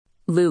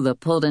Lula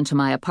pulled into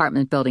my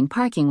apartment building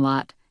parking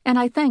lot, and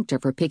I thanked her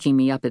for picking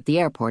me up at the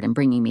airport and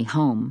bringing me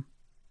home.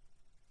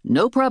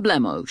 "No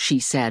problemo," she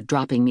said,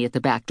 dropping me at the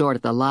back door to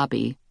the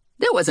lobby.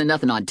 "There wasn't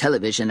nothing on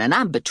television, and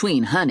I'm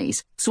between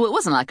honeys, so it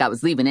wasn't like I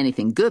was leaving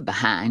anything good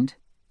behind."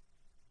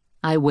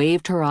 I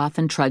waved her off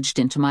and trudged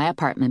into my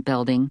apartment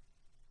building.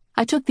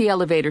 I took the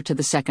elevator to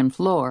the second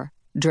floor,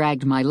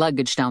 dragged my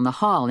luggage down the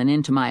hall and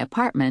into my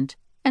apartment,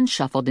 and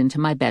shuffled into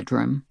my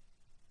bedroom.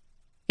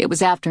 It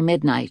was after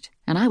midnight,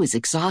 and I was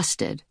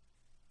exhausted.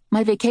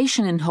 My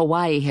vacation in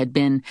Hawaii had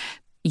been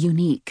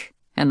unique,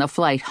 and the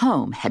flight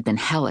home had been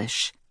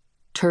hellish.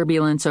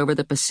 Turbulence over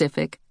the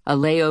Pacific, a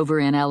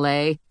layover in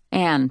L.A.,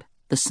 and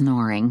the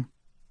snoring.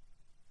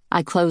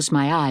 I closed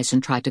my eyes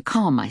and tried to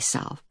calm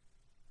myself.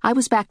 I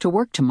was back to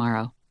work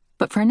tomorrow,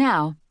 but for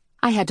now,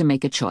 I had to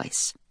make a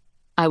choice.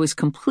 I was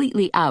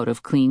completely out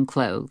of clean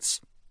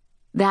clothes.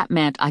 That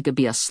meant I could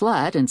be a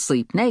slut and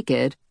sleep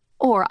naked,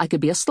 or I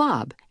could be a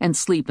slob and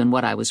sleep in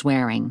what I was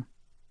wearing.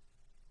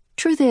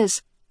 Truth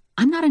is,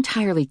 I'm not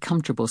entirely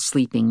comfortable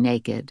sleeping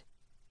naked.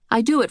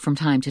 I do it from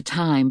time to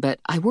time, but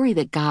I worry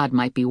that God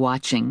might be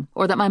watching,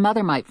 or that my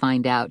mother might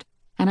find out,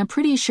 and I'm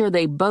pretty sure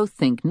they both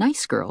think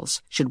nice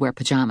girls should wear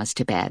pajamas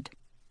to bed.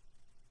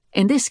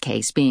 In this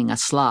case, being a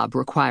slob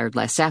required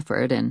less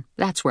effort, and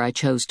that's where I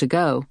chose to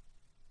go.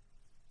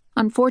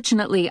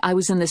 Unfortunately, I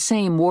was in the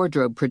same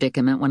wardrobe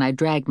predicament when I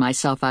dragged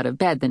myself out of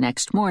bed the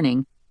next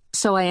morning,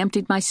 so I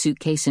emptied my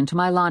suitcase into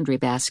my laundry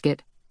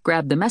basket,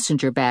 grabbed the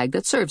messenger bag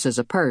that serves as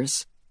a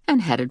purse,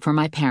 and headed for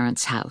my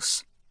parents'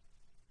 house.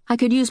 I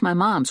could use my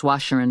mom's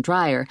washer and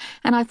dryer,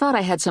 and I thought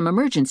I had some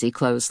emergency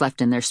clothes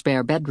left in their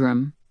spare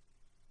bedroom.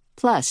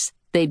 Plus,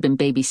 they'd been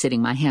babysitting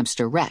my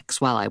hamster Rex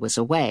while I was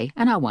away,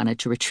 and I wanted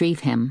to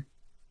retrieve him.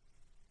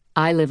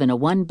 I live in a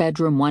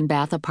one-bedroom,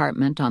 one-bath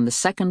apartment on the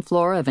second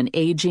floor of an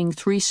aging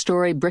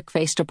 3-story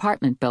brick-faced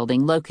apartment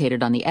building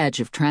located on the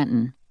edge of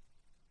Trenton.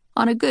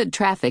 On a good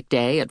traffic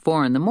day at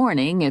 4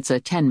 a.m, it's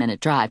a 10-minute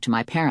drive to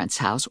my parents'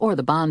 house or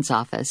the bonds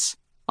office.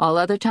 All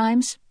other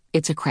times,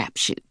 it's a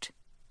crapshoot.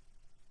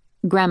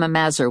 Grandma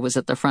Mazur was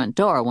at the front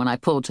door when I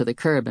pulled to the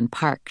curb and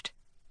parked.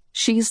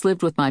 She's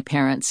lived with my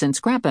parents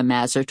since Grandpa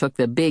Mazur took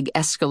the big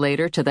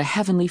escalator to the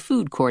heavenly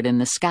food court in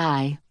the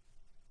sky.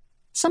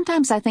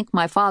 Sometimes I think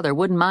my father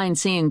wouldn't mind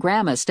seeing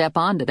Grandma step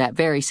onto that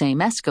very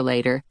same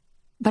escalator,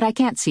 but I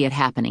can't see it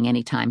happening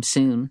anytime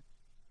soon.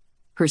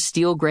 Her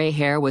steel gray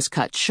hair was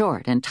cut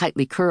short and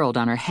tightly curled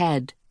on her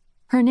head.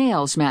 Her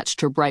nails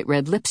matched her bright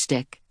red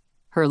lipstick.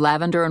 Her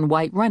lavender and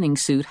white running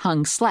suit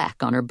hung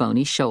slack on her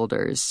bony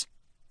shoulders.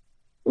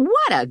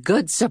 "What a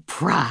good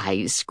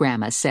surprise,"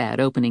 Grandma said,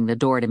 opening the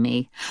door to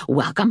me.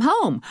 "Welcome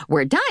home.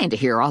 We're dying to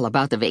hear all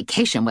about the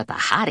vacation with the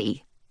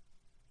hottie."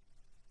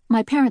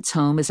 My parents'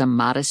 home is a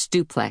modest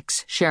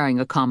duplex, sharing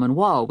a common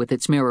wall with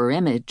its mirror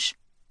image.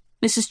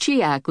 Mrs.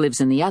 Chiak lives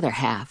in the other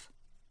half.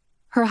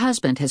 Her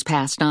husband has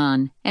passed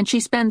on, and she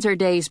spends her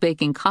days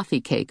baking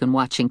coffee cake and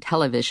watching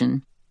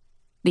television.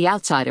 The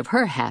outside of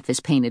her half is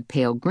painted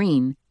pale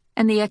green,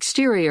 and the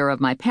exterior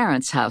of my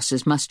parents' house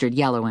is mustard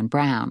yellow and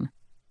brown.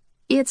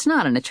 It's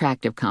not an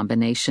attractive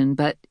combination,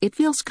 but it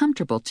feels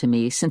comfortable to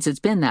me since it's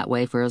been that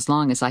way for as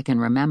long as I can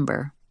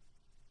remember.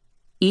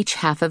 Each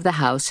half of the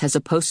house has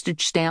a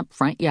postage stamp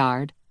front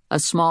yard, a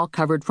small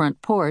covered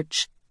front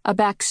porch, a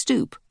back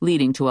stoop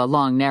leading to a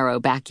long, narrow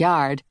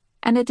backyard,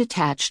 and a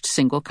detached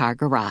single-car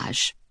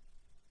garage.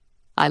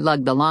 I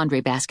lugged the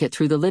laundry basket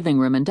through the living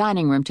room and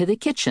dining room to the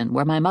kitchen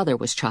where my mother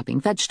was chopping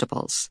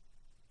vegetables.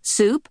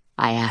 "Soup?"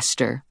 I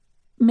asked her.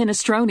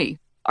 "Minestrone.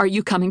 Are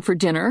you coming for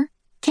dinner?"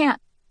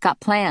 "Can't. Got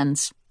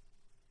plans."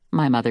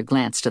 My mother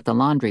glanced at the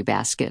laundry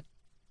basket.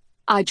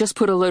 "I just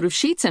put a load of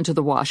sheets into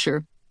the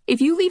washer. If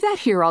you leave that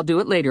here, I'll do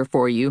it later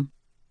for you.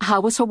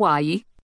 How was Hawaii?"